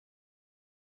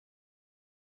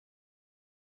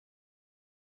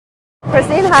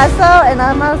Christine Hassel, and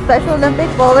I'm a Special Olympic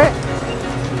bowler.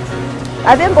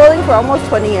 I've been bowling for almost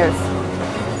 20 years.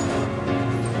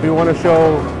 We want to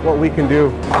show what we can do.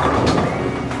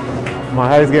 My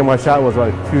highest game I shot was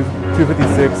like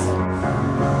 256.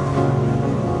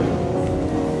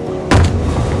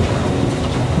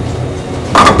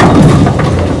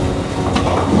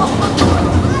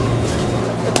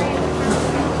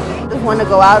 Just want to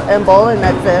go out and bowl, and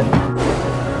that's it.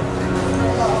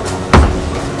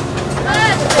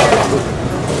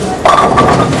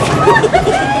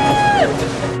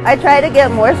 I try to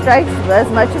get more strikes as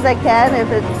much as I can. If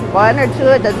it's 1 or 2,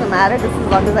 it doesn't matter, just as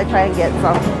long as I try and get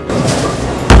some.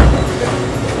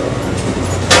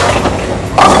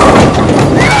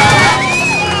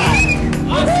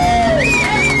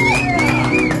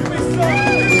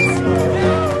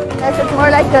 Yes, it's more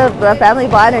like a family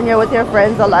bond, and you're with your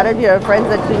friends. A lot of your friends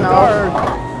that you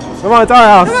know. Come on, it's our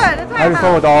house. Come on, it's our Having fun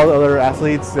house. with all the other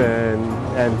athletes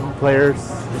and players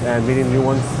and meeting new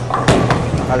ones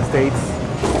out of states.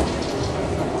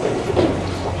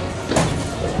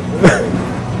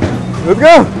 Let's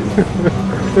go!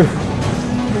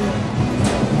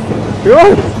 Come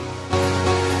on!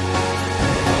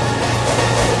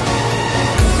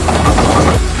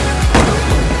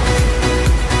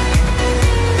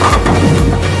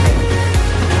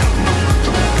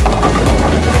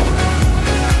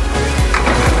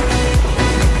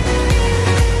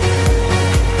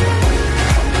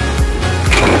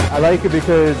 I like it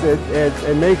because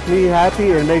it makes me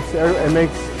happy. It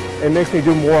makes me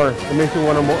do more. It makes me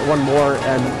want more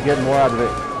and get more out of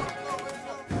it.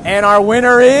 And our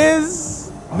winner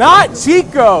is not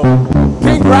Chico.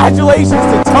 Congratulations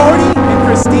to Tony and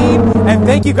Christine, and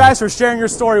thank you guys for sharing your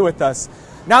story with us.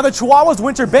 Now the Chihuahuas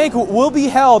Winter Banquet will be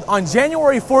held on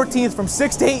January 14th from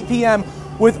 6 to 8 p.m.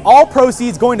 with all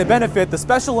proceeds going to benefit the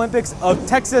Special Olympics of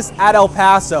Texas at El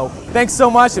Paso. Thanks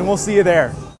so much, and we'll see you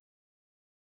there.